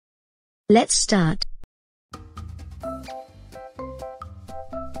Let's start.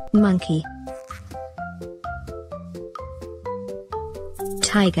 Monkey,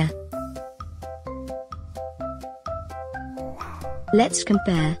 tiger. Let's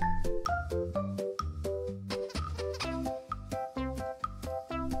compare.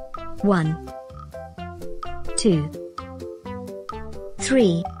 One, two,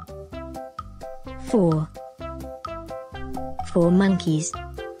 three, four. 4 monkeys.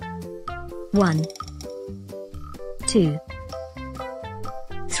 1, 2,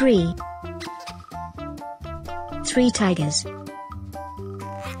 3. 3 tigers.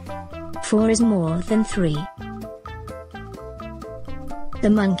 4 is more than 3. The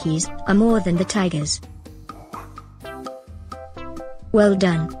monkeys are more than the tigers. Well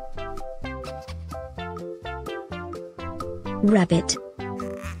done. Rabbit,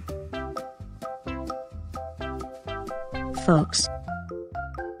 fox.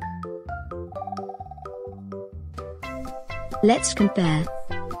 Let's compare.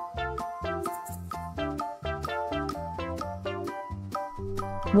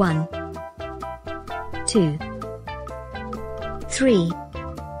 One, 2, 3,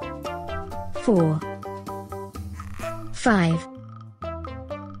 4, 5.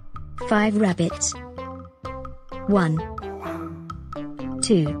 5 rabbits. 1,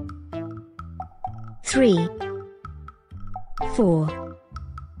 2, 3, 4,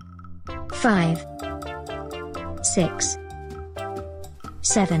 5, 6,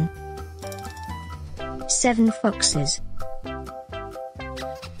 7. 7 foxes.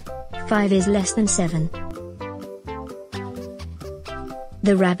 5 is less than 7.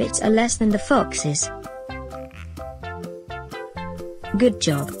 The rabbits are less than the foxes. Good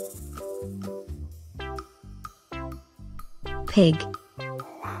job. Pig,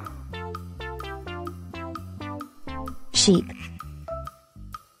 sheep.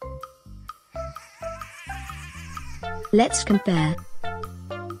 Let's compare.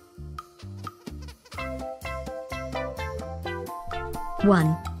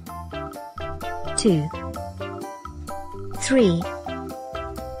 One, 2, 3,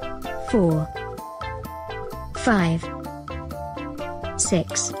 4, 5,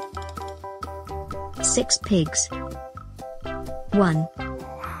 6. 6 pigs. 1,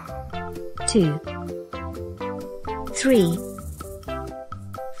 2, 3,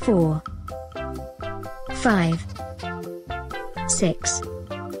 4, 5, 6.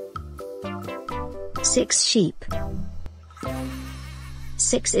 6 sheep.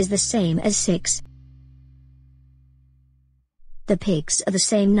 6 is the same as 6. The pigs are the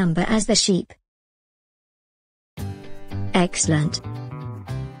same number as the sheep. Excellent.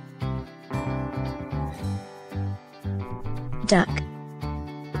 Duck,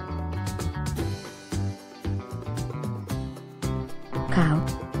 cow,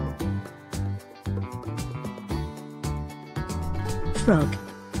 frog,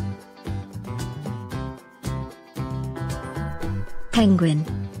 penguin,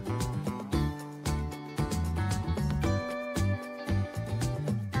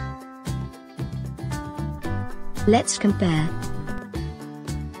 let's compare.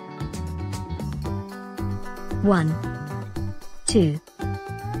 1, 2,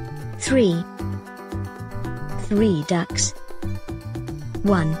 3. 3 ducks.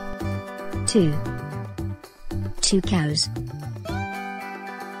 1, 2. 2 cows.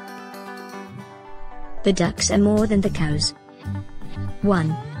 The ducks are more than the cows.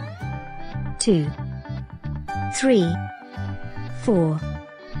 1, 2, 3, 4,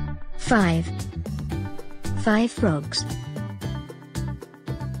 5. 5 frogs.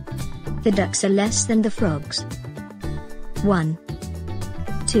 The ducks are less than the frogs. 1,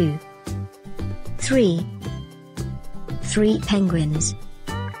 2, 3. 3 penguins.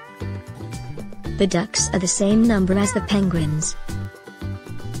 The ducks are the same number as the penguins.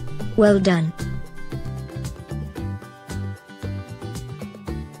 Well done.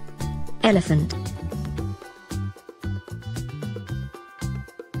 Elephant,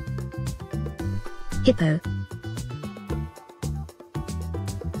 hippo,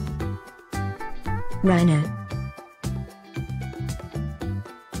 rhino,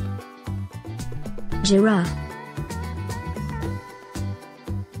 giraffe,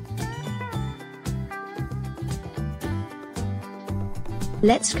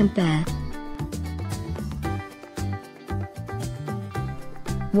 let's compare.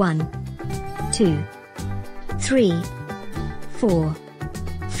 1, 2, 3, 4,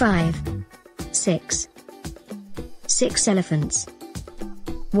 5, 6. 6 elephants.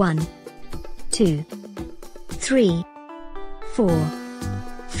 1, 2, 3, 4,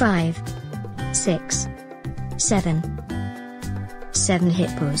 5, 6, 7. 7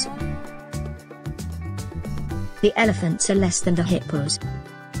 hippos. The elephants are less than the hippos.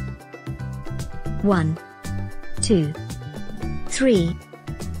 1, 2, 3,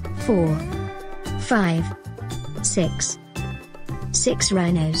 4, 5, 6. 6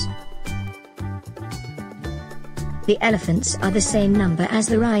 rhinos. The elephants are the same number as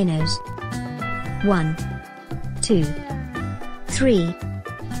the rhinos. 1, 2, 3,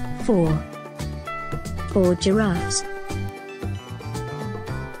 4. 4 giraffes.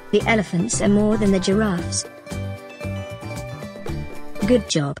 The elephants are more than the giraffes. Good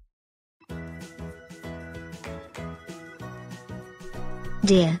job.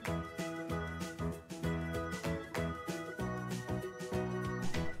 Deer.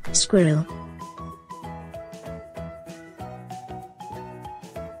 Squirrel.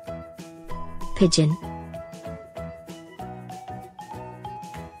 Pigeon.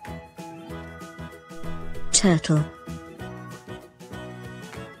 Turtle.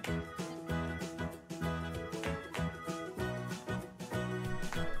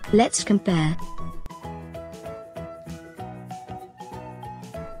 Let's compare.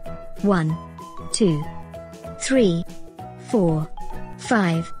 1, 2, 3, 4,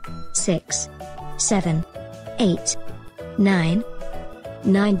 5, 6, 7, 8, 9.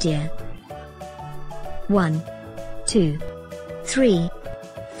 9 deer. 1, 2, 3,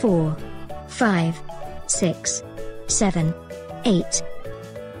 4, 5, 6, 7, 8.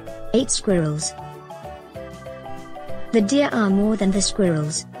 8 squirrels. The deer are more than the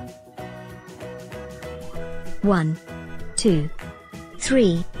squirrels. 1, 2,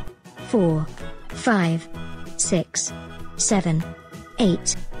 3, 4, 5, 6, 7,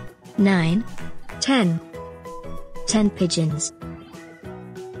 8, 9, 10. 10 pigeons.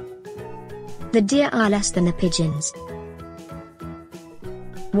 The deer are less than the pigeons.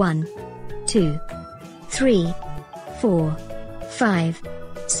 1, 2, 3, 4, 5,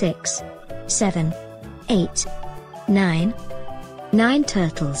 6, 7, 8, 9. 9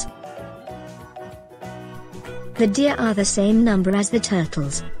 turtles. The deer are the same number as the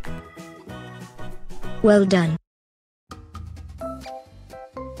turtles. Well done.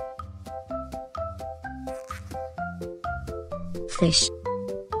 Fish.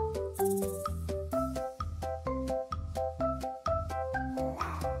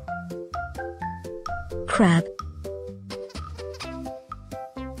 Crab.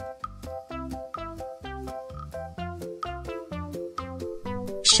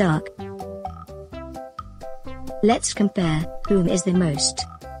 Shark. Let's compare whom is the most.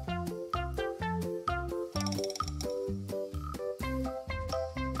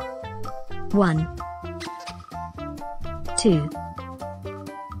 One, 2,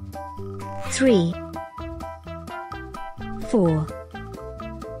 3, 4.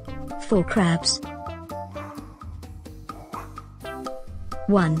 4 crabs.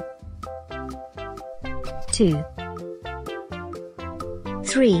 1, 2,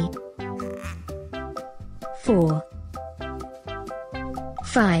 3, 4,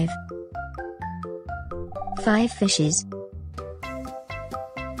 5. 5 fishes.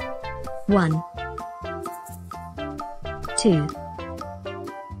 1, 2.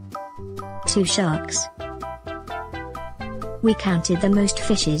 2 sharks. We counted the most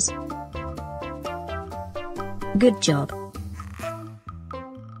fishes. Good job.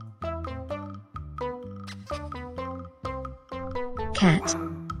 Cat.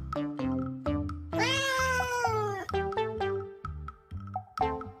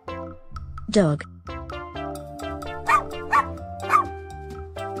 Dog.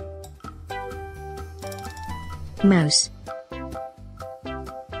 Mouse.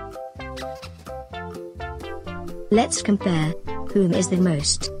 Let's compare whom is the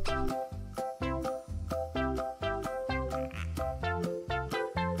most.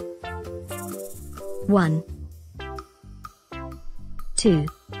 One, 2,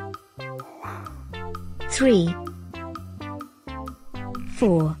 3,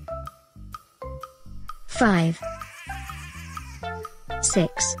 4, 5,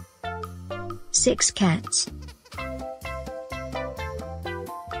 6. 6 cats.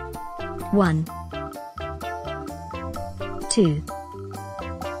 1, 2,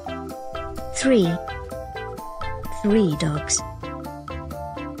 3. 3 dogs.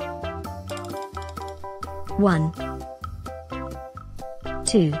 1,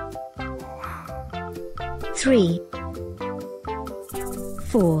 2, 3,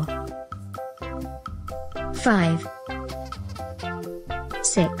 4, 5,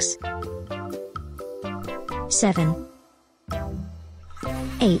 6, 7,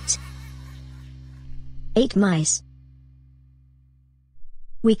 8. 8 mice.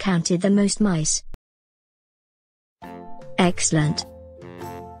 We counted the most mice. Excellent.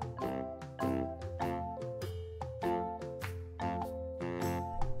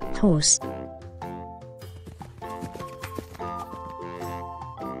 Horse.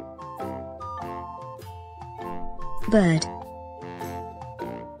 Bird.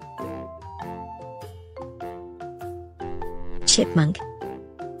 Chipmunk.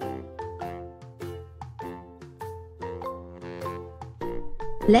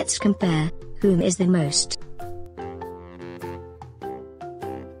 Let's compare whom is the most.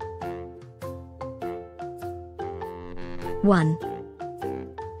 One,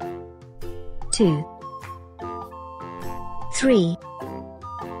 2, 3,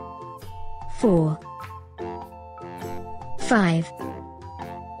 4, 5,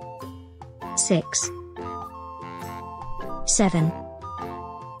 6, 7,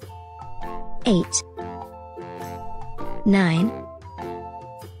 8, 9,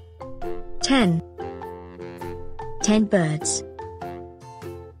 10. 10 birds.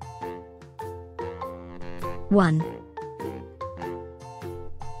 1,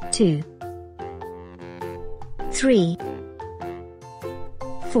 2, 3,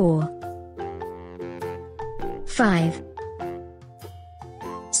 4, 5,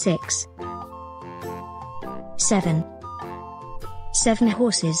 6, 7. 7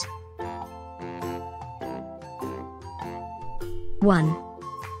 horses. 1,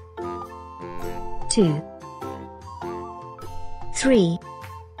 2, 3,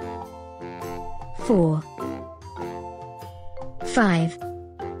 4, 5,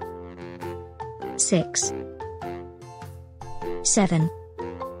 6, 7,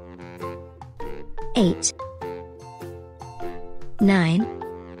 8, 9.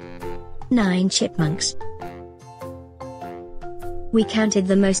 9 chipmunks. We counted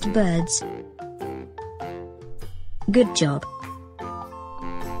the most birds. Good job.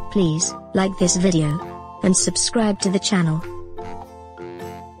 Please like this video and subscribe to the channel.